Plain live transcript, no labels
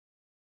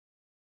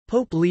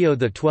Pope Leo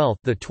XII,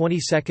 the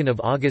 22nd of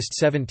August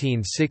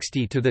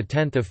 1760 to the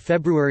 10th of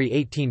February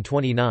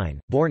 1829,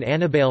 born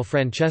Annibale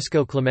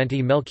Francesco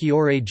Clemente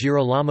Melchiorre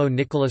Girolamo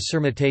Nicola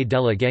Cermate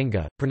della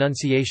Genga,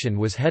 pronunciation,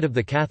 was head of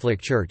the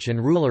Catholic Church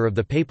and ruler of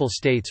the Papal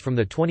States from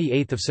the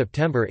 28th of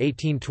September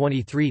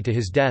 1823 to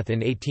his death in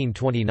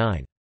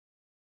 1829.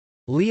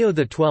 Leo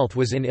XII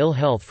was in ill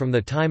health from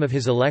the time of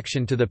his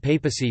election to the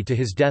papacy to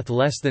his death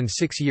less than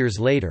 6 years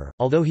later,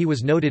 although he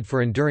was noted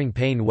for enduring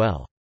pain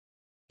well.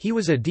 He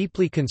was a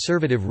deeply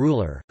conservative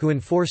ruler, who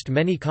enforced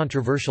many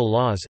controversial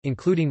laws,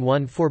 including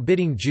one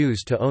forbidding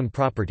Jews to own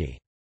property.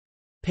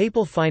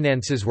 Papal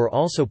finances were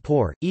also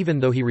poor, even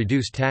though he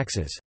reduced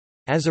taxes.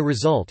 As a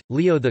result,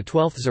 Leo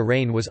XII's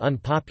reign was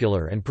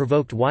unpopular and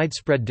provoked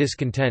widespread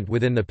discontent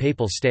within the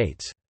Papal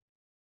States.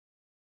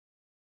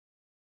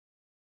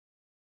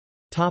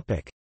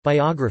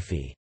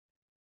 Biography.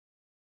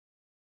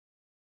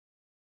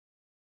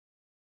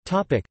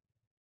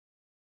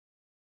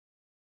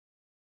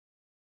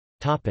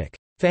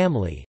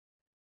 Family.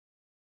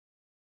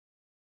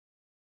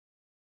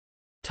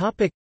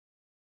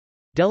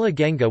 Della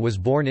Genga was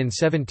born in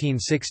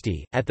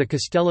 1760, at the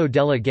Castello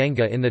della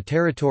Genga in the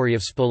territory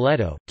of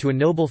Spoleto, to a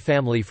noble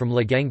family from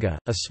La Genga,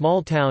 a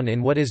small town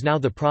in what is now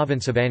the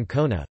province of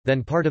Ancona,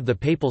 then part of the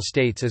Papal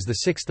States, as the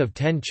sixth of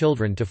 10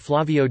 children to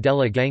Flavio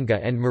della Genga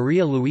and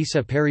Maria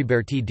Luisa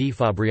Periberti di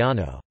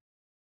Fabriano.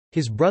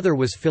 His brother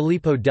was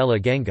Filippo della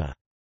Genga.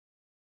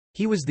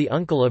 He was the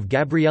uncle of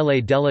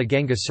Gabriele della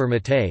Genga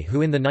Cermate,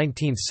 who in the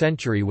 19th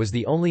century was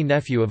the only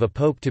nephew of a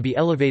pope to be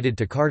elevated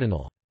to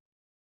cardinal.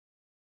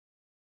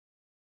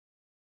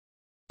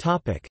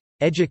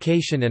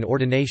 Education and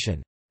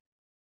ordination.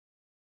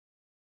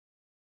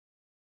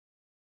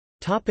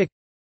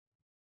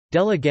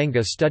 Della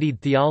Genga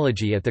studied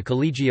theology at the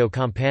Collegio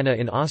Campana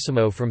in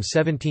Osimo from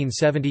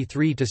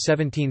 1773 to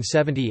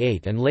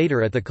 1778 and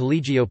later at the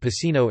Collegio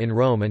Pacino in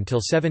Rome until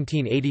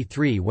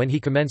 1783, when he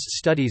commenced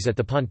studies at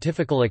the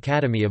Pontifical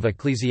Academy of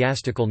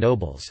Ecclesiastical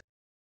Nobles.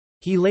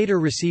 He later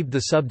received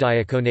the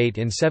subdiaconate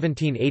in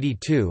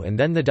 1782 and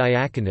then the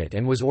diaconate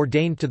and was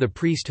ordained to the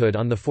priesthood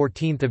on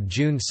 14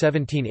 June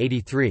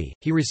 1783.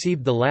 He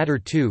received the latter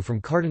two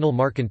from Cardinal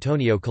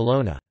Marcantonio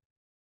Colonna.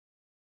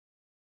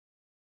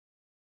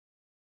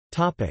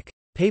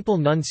 Papal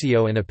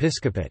nuncio and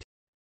episcopate.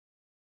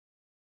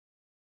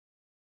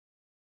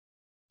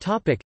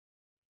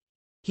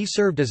 He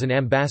served as an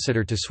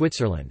ambassador to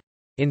Switzerland.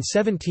 In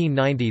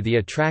 1790 the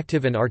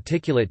attractive and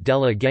articulate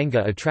Della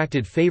Genga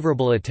attracted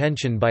favorable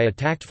attention by a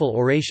tactful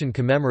oration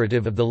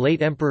commemorative of the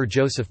late Emperor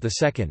Joseph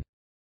II.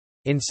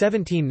 In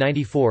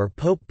 1794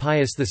 Pope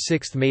Pius VI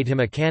made him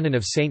a canon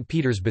of St.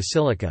 Peter's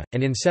Basilica,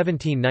 and in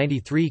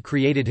 1793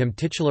 created him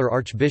titular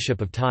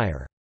Archbishop of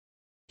Tyre.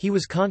 He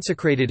was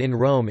consecrated in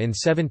Rome in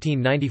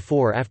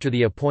 1794 after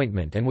the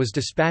appointment and was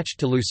dispatched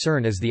to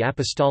Lucerne as the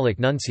Apostolic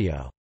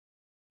Nuncio.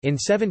 In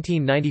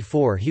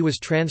 1794 he was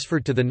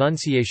transferred to the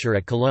nunciature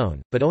at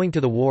Cologne, but owing to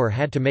the war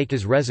had to make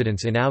his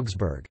residence in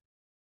Augsburg.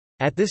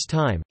 At this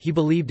time, he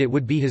believed it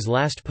would be his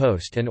last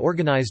post and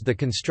organized the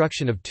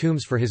construction of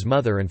tombs for his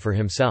mother and for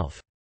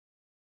himself.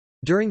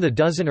 During the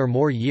dozen or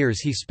more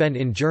years he spent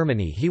in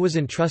Germany he was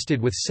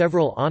entrusted with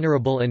several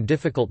honorable and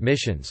difficult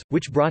missions,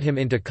 which brought him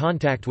into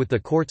contact with the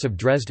courts of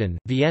Dresden,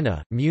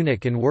 Vienna,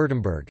 Munich and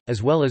Württemberg,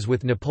 as well as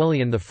with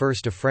Napoleon I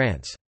of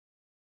France.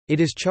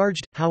 It is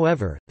charged,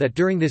 however, that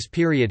during this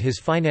period his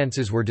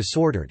finances were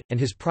disordered, and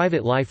his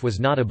private life was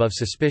not above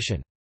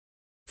suspicion.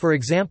 For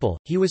example,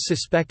 he was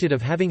suspected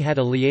of having had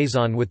a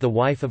liaison with the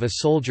wife of a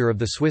soldier of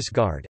the Swiss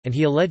Guard, and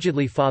he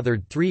allegedly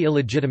fathered 3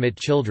 illegitimate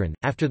children.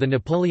 After the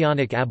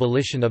Napoleonic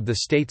abolition of the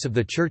States of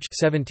the Church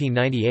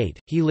 1798,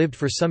 he lived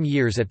for some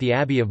years at the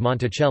Abbey of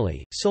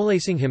Monticelli,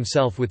 solacing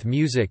himself with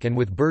music and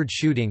with bird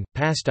shooting,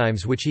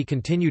 pastimes which he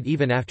continued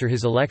even after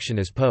his election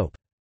as pope.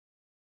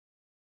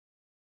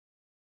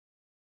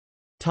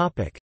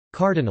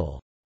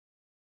 Cardinal.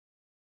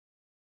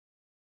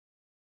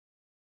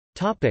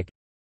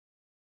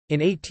 In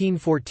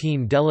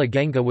 1814 Della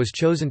Genga was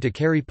chosen to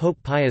carry Pope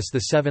Pius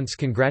VII's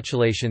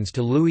congratulations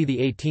to Louis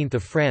XVIII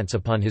of France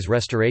upon his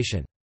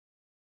restoration.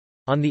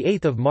 On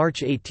 8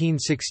 March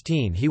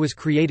 1816 he was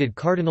created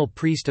Cardinal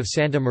Priest of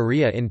Santa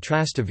Maria in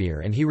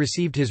Trastevere, and he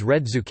received his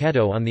red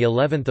zucchetto on the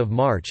 11th of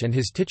March and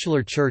his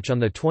titular church on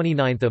the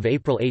 29th of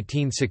April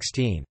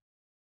 1816.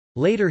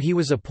 Later he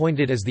was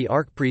appointed as the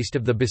archpriest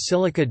of the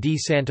Basilica di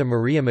Santa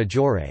Maria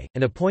Maggiore,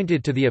 and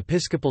appointed to the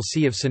episcopal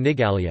see of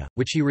Senigallia,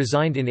 which he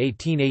resigned in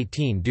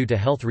 1818 due to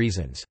health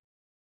reasons.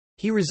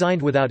 He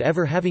resigned without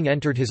ever having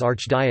entered his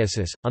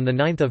archdiocese. On 9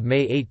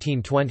 May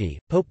 1820,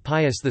 Pope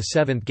Pius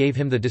VII gave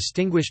him the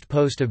distinguished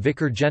post of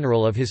Vicar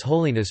General of His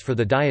Holiness for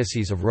the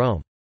Diocese of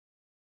Rome.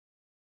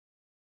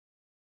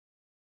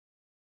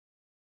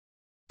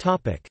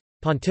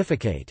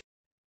 Pontificate.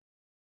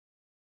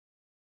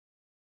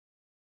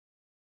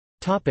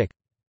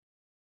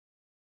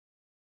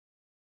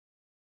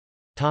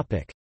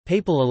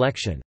 Papal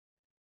election.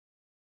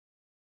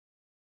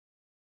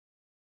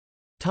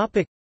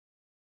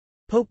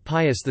 Pope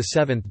Pius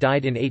VII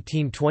died in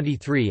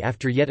 1823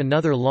 after yet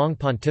another long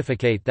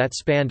pontificate that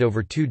spanned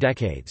over 2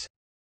 decades.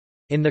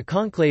 In the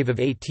conclave of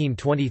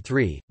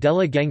 1823,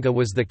 Della Genga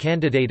was the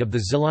candidate of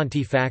the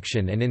Zelanti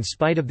faction, and in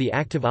spite of the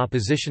active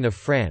opposition of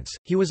France,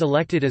 he was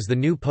elected as the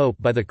new pope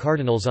by the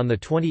cardinals on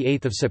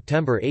 28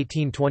 September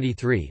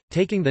 1823,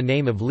 taking the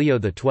name of Leo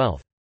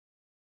XII.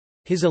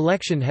 His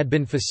election had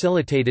been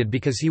facilitated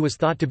because he was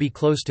thought to be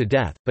close to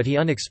death, but he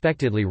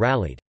unexpectedly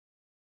rallied.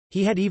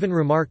 He had even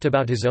remarked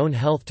about his own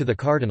health to the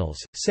cardinals,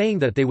 saying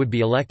that they would be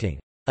electing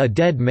a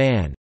dead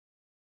man.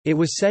 It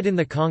was said in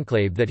the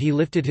conclave that he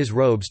lifted his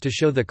robes to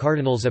show the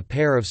cardinals a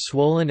pair of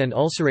swollen and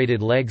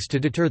ulcerated legs to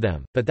deter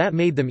them, but that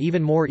made them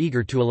even more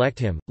eager to elect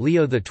him.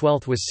 Leo XII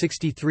was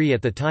 63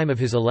 at the time of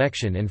his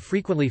election and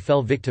frequently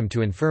fell victim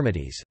to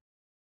infirmities.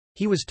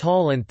 He was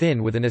tall and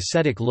thin with an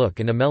ascetic look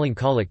and a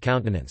melancholic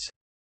countenance.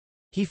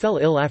 He fell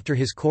ill after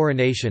his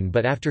coronation,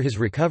 but after his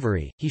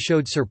recovery, he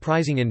showed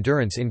surprising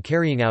endurance in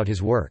carrying out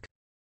his work.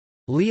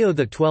 Leo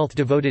XII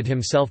devoted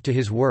himself to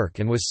his work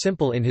and was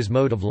simple in his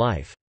mode of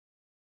life.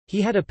 He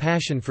had a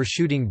passion for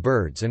shooting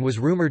birds and was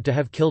rumored to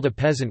have killed a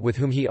peasant with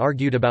whom he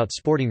argued about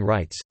sporting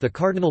rights. The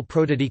Cardinal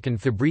Protodeacon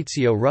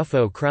Fabrizio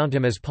Ruffo crowned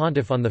him as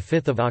pontiff on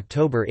 5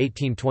 October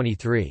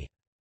 1823.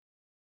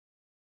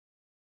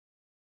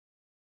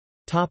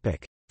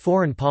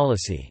 Foreign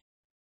policy.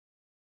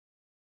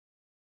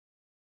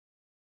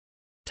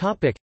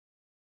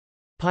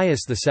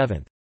 Pius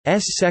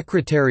VII's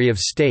Secretary of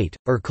State,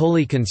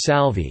 Ercole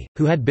Consalvi,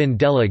 who had been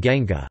Della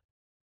Genga's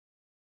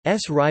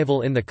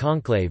rival in the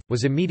conclave,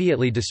 was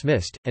immediately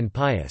dismissed, and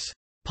Pius'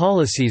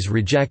 policies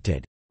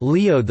rejected.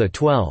 Leo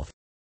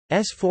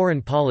XII's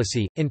foreign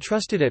policy,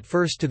 entrusted at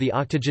first to the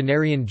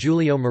octogenarian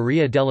Giulio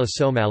Maria della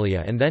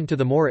Sommalia and then to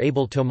the more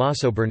able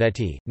Tommaso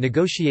Bernetti,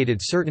 negotiated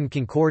certain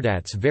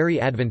concordats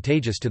very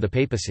advantageous to the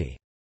papacy.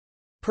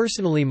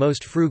 Personally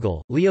most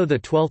frugal, Leo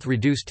XII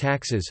reduced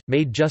taxes,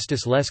 made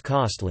justice less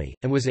costly,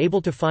 and was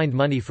able to find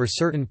money for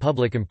certain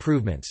public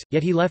improvements,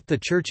 yet he left the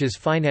Church's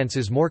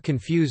finances more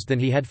confused than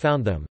he had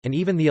found them, and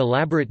even the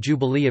elaborate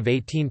Jubilee of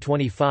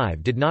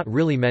 1825 did not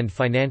really mend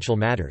financial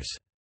matters.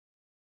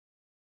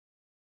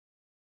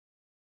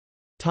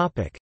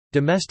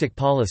 Domestic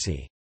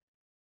policy.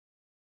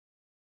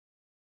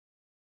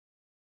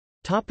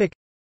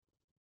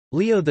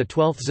 Leo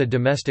XII's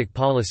domestic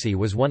policy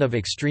was one of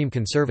extreme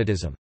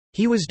conservatism.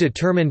 He was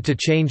determined to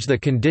change the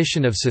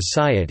condition of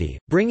society,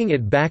 bringing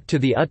it back to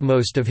the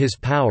utmost of his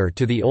power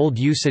to the old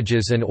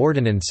usages and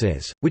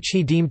ordinances, which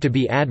he deemed to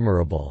be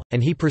admirable,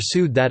 and he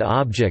pursued that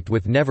object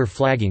with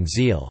never-flagging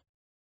zeal.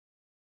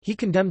 He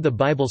condemned the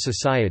Bible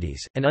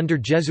societies, and under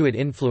Jesuit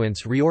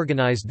influence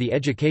reorganized the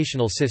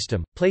educational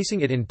system, placing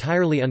it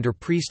entirely under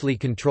priestly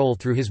control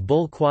through his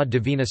bull Quod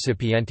Divina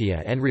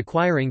Sapientia and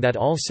requiring that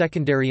all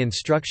secondary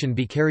instruction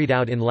be carried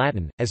out in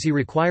Latin, as he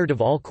required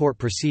of all court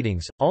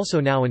proceedings, also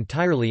now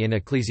entirely in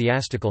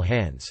ecclesiastical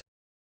hands.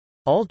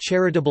 All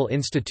charitable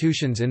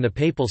institutions in the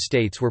Papal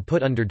States were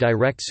put under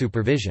direct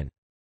supervision.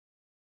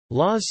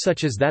 Laws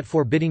such as that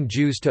forbidding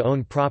Jews to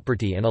own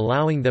property and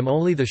allowing them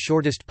only the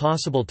shortest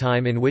possible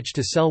time in which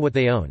to sell what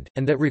they owned,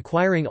 and that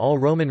requiring all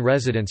Roman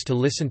residents to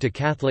listen to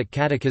Catholic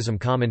catechism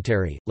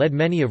commentary, led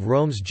many of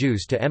Rome's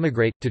Jews to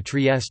emigrate, to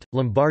Trieste,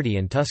 Lombardy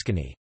and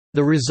Tuscany.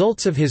 The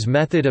results of his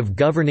method of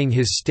governing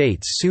his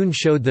states soon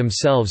showed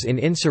themselves in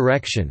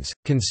insurrections,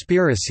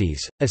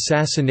 conspiracies,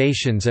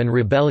 assassinations and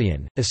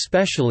rebellion,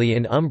 especially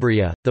in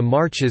Umbria, the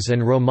Marches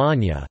and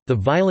Romagna, the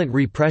violent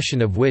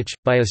repression of which,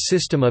 by a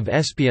system of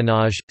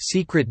espionage,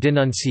 secret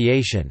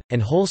denunciation,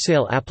 and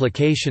wholesale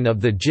application of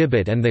the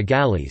gibbet and the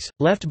galleys,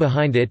 left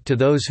behind it to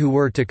those who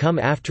were to come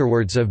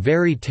afterwards a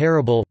very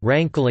terrible,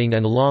 rankling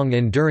and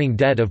long-enduring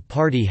debt of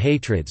party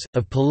hatreds,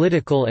 of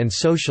political and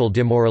social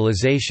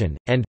demoralization,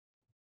 and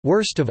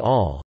worst of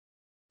all,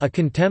 a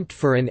contempt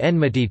for and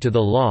enmity to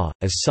the law,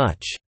 as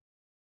such.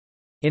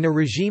 In a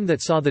regime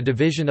that saw the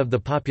division of the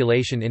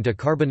population into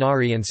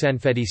Carbonari and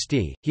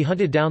Sanfedisti, he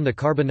hunted down the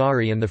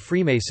Carbonari and the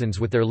Freemasons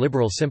with their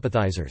liberal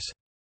sympathizers.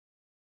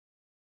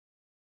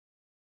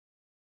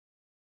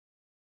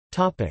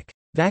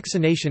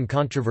 Vaccination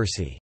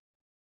controversy.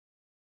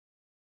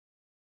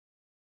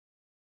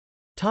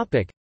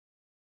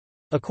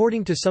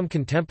 According to some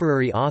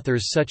contemporary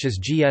authors such as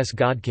G. S.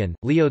 Godkin,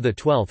 Leo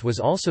XII was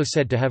also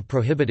said to have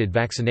prohibited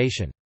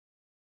vaccination.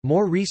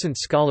 More recent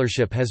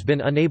scholarship has been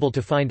unable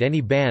to find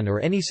any ban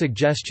or any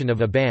suggestion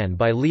of a ban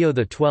by Leo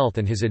XII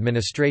and his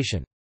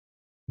administration.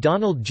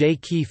 Donald J.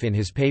 Keefe in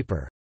his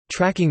paper,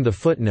 Tracking the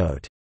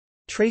Footnote,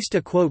 traced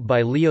a quote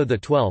by Leo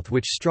XII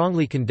which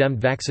strongly condemned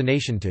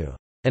vaccination to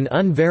an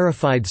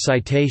unverified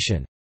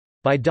citation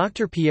by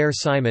Dr. Pierre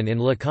Simon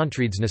in Le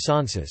Contrides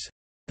Naissances.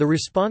 The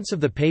response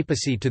of the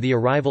papacy to the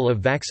arrival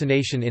of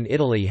vaccination in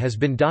Italy has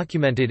been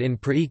documented in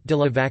Pratique de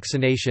la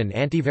vaccination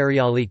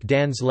antivariolique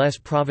dans les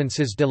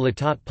provinces de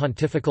l'État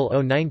pontifical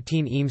au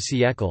XIXe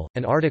siècle,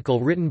 an article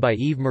written by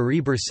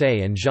Yves-Marie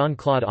Berset and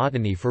Jean-Claude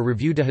Ottony for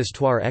Revue de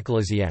Histoire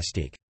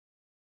ecclésiastique.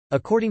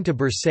 According to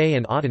Berset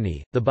and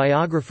Ottony, the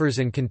biographers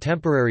and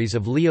contemporaries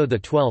of Leo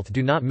XII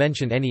do not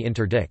mention any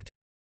interdict.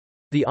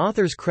 The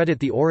authors credit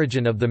the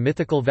origin of the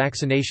mythical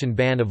vaccination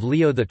ban of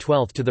Leo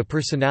XII to the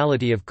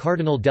personality of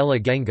Cardinal della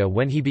Genga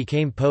when he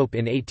became pope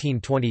in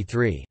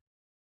 1823.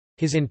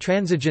 His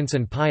intransigence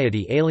and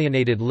piety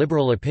alienated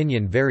liberal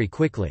opinion very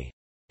quickly.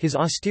 His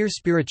austere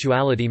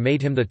spirituality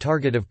made him the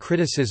target of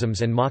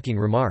criticisms and mocking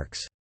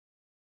remarks.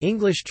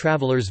 English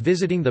travellers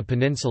visiting the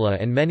peninsula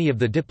and many of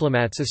the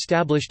diplomats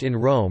established in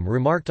Rome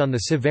remarked on the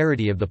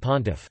severity of the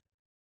pontiff.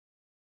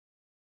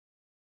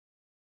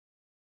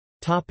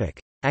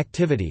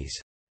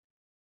 Activities.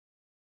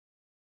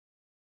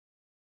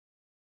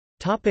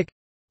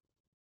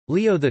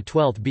 Leo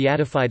XII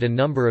beatified a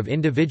number of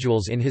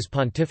individuals in his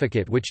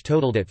pontificate which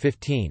totaled at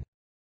 15.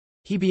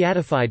 He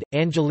beatified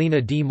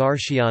Angelina di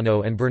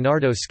Marciano and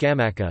Bernardo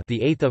Scamacca, the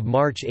 8th of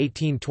March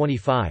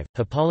 1825,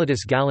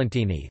 Hippolytus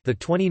Galantini, the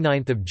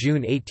 29th of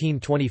June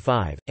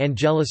 1825,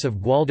 Angelus of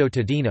Gualdo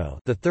Tadino,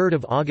 the 3rd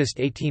of August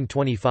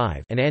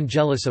 1825, and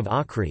Angelus of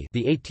Acri,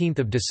 the 18th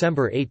of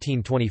December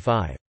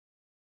 1825.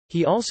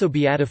 He also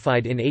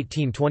beatified in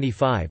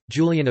 1825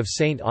 Julian of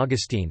Saint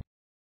Augustine,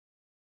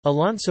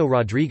 Alonso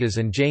Rodriguez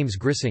and James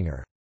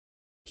Grisinger.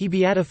 He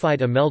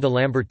beatified Imelda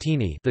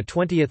Lambertini, the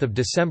 20th of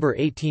December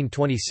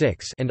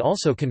 1826, and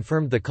also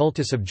confirmed the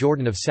cultus of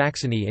Jordan of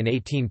Saxony in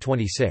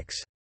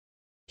 1826.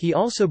 He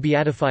also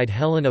beatified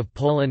Helen of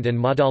Poland and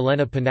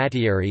Maddalena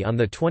Panattieri on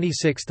the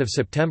 26th of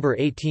September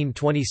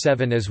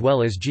 1827, as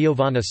well as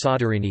Giovanna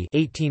Soderini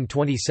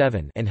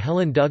 (1827) and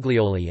Helen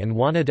Duglioli and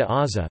Juana de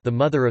Azza, the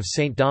mother of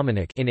Saint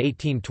Dominic, in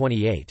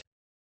 1828.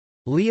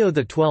 Leo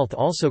XII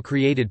also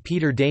created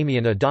Peter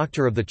Damian a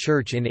Doctor of the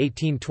Church in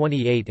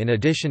 1828 in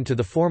addition to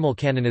the formal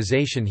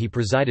canonization he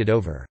presided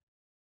over.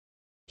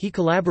 He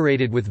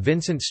collaborated with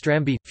Vincent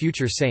Strambi,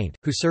 future saint,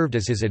 who served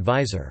as his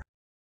advisor.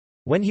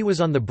 When he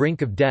was on the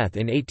brink of death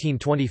in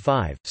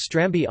 1825,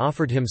 Strambi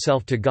offered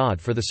himself to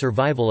God for the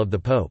survival of the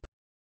Pope.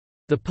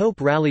 The Pope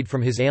rallied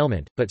from his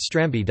ailment, but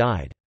Strambi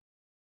died.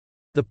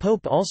 The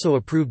Pope also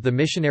approved the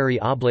missionary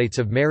oblates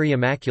of Mary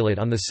Immaculate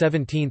on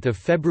 17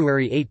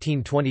 February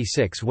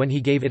 1826 when he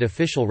gave it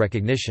official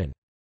recognition.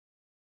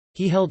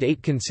 He held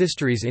 8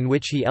 consistories in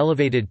which he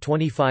elevated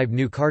 25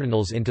 new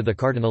cardinals into the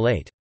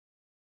cardinalate.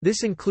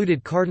 This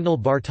included Cardinal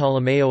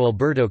Bartolomeo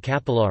Alberto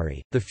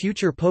Capillari, the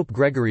future Pope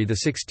Gregory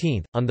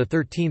XVI, on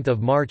 13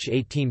 March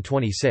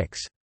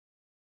 1826.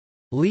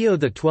 Leo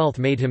XII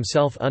made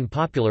himself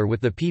unpopular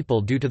with the people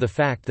due to the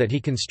fact that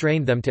he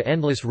constrained them to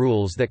endless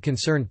rules that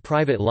concerned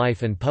private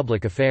life and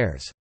public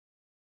affairs.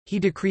 He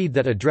decreed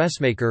that a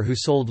dressmaker who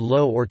sold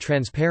low or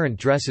transparent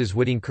dresses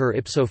would incur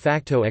ipso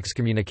facto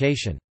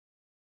excommunication.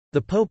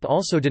 The Pope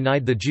also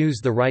denied the Jews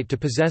the right to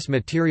possess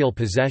material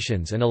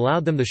possessions and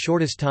allowed them the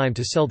shortest time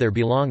to sell their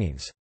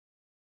belongings.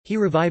 He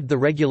revived the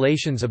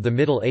regulations of the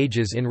Middle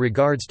Ages in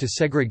regards to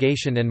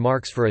segregation and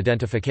marks for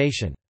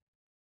identification.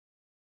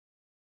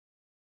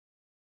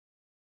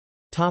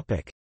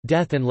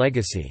 Death and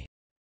legacy.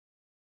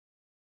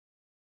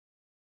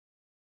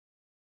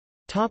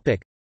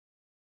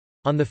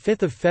 On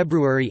 5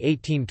 February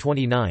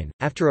 1829,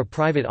 after a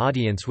private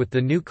audience with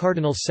the new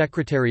Cardinal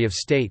Secretary of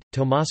State,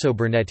 Tommaso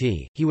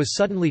Bernetti, he was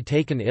suddenly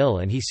taken ill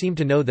and he seemed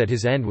to know that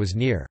his end was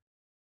near.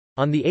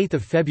 On 8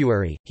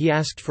 February, he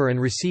asked for and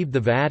received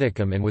the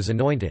viaticum and was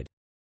anointed.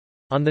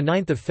 On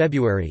 9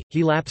 February,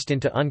 he lapsed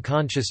into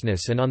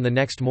unconsciousness and on the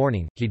next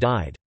morning, he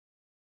died.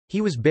 He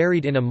was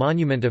buried in a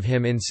monument of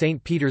him in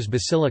St. Peter's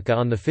Basilica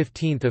on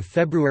 15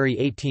 February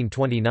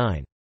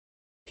 1829.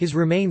 His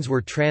remains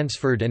were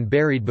transferred and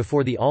buried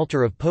before the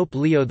altar of Pope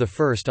Leo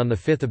I on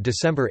 5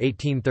 December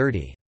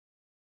 1830.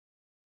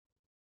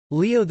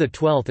 Leo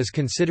XII is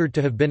considered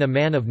to have been a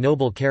man of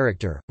noble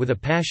character, with a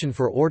passion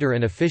for order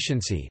and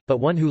efficiency, but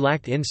one who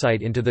lacked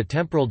insight into the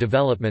temporal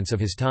developments of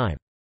his time.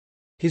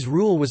 His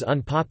rule was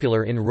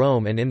unpopular in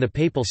Rome and in the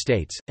Papal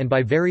States, and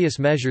by various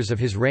measures of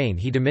his reign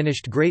he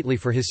diminished greatly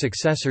for his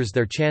successors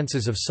their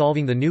chances of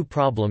solving the new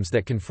problems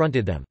that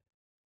confronted them.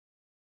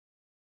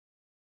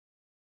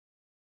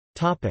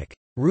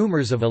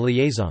 Rumors of a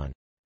liaison.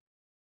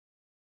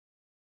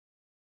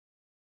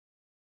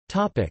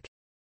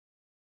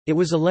 It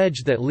was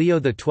alleged that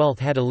Leo XII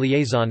had a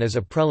liaison as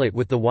a prelate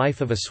with the wife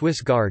of a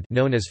Swiss guard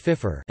known as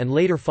Pfiffer and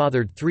later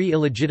fathered 3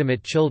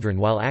 illegitimate children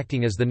while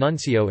acting as the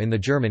nuncio in the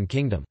German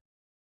kingdom.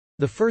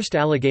 The first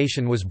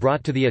allegation was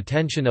brought to the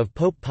attention of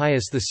Pope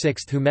Pius VI,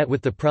 who met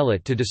with the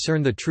prelate to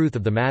discern the truth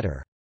of the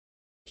matter.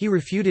 He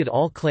refuted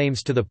all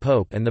claims to the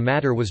Pope and the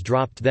matter was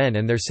dropped then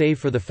and there save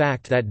for the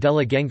fact that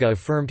Della Genga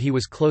affirmed he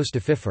was close to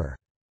Pfiffer.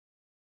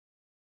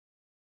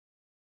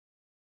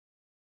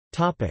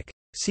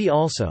 See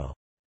also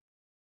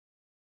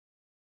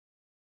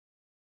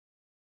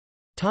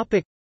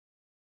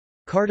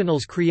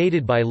Cardinals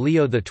created by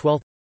Leo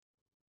XII.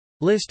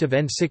 List of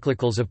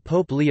encyclicals of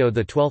Pope Leo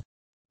XII.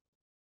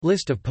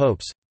 List of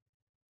popes.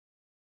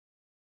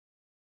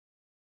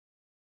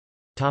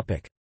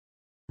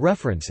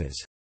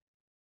 References.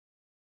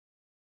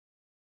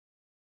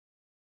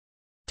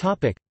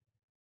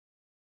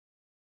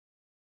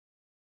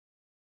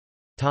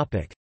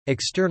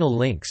 External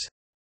links.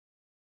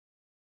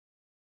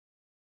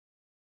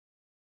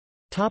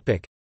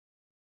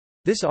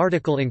 This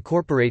article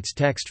incorporates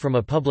text from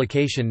a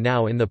publication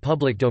now in the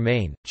public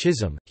domain.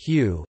 Chisholm,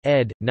 Hugh,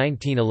 ed.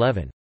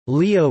 1911.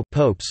 Leo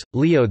Popes,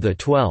 Leo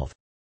XII.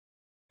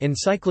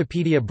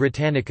 Encyclopædia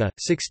Britannica,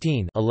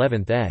 16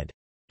 11th ed.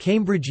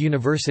 Cambridge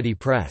University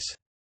Press.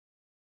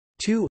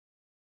 2.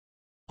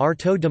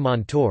 Artaud de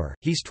Montour,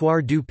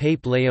 Histoire du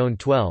Pape Léon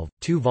XII,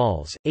 2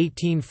 vols,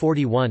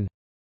 1841.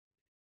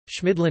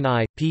 Schmidlin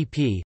I,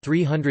 pp.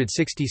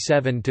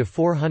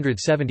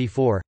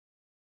 367–474.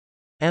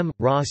 M.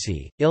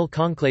 Rossi, Il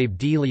conclave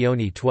di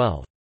Leone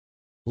XII.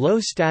 Lo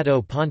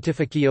Stato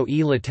Pontificio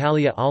e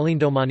l'Italia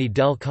all'indomani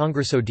del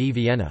Congresso di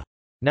Vienna.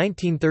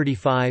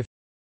 1935.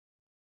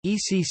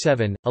 EC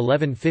 7,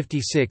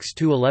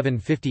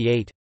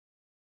 1156–1158.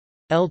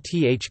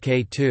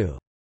 LTHK 2.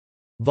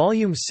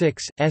 Volume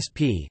 6,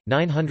 sp.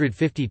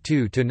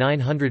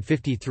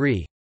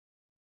 952–953.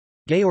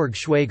 Georg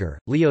Schwager,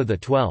 Leo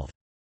XII.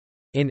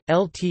 In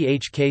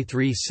LTHK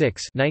 3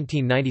 6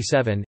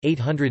 1997,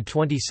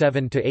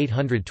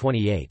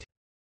 827–828.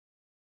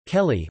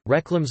 Kelly,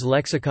 Reclams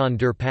Lexikon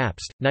der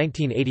Papst,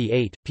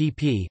 1988,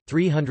 pp.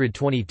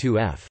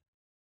 322f.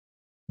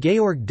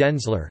 Georg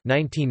Denzler,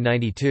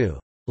 1992.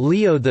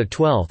 Leo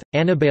XII,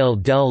 Annibale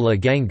della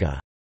Genga.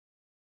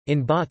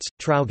 In Botz,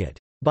 Traugott.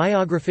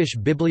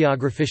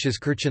 Bibliographisches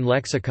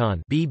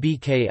Kirchenlexikon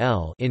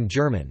 (BBKL) in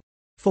German.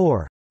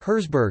 4.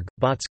 Herzberg,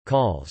 Botz,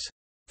 Calls.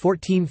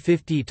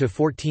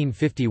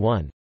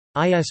 1450–1451.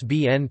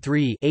 ISBN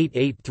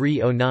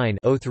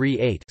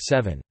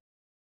 3-88309-038-7.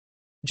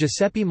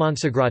 Giuseppe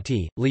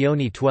Monsagrati,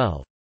 Leone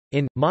XII.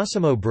 In,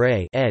 Massimo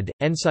Bray ed.,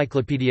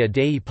 Enciclopedia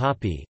dei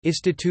Papi,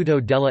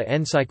 Istituto della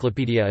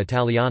Enciclopedia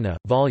Italiana,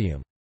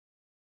 Vol.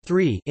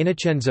 3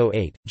 Innocenzo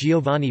 8,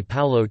 Giovanni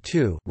Paolo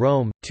II,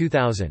 Rome,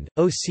 2000,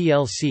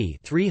 OCLC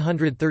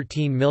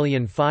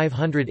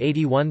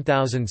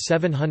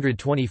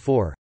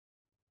 313581724.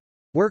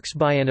 Works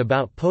by and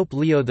about Pope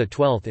Leo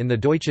XII in the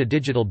Deutsche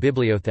Digital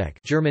Bibliothek,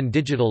 German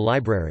Digital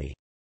Library.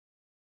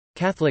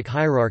 Catholic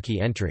Hierarchy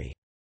entry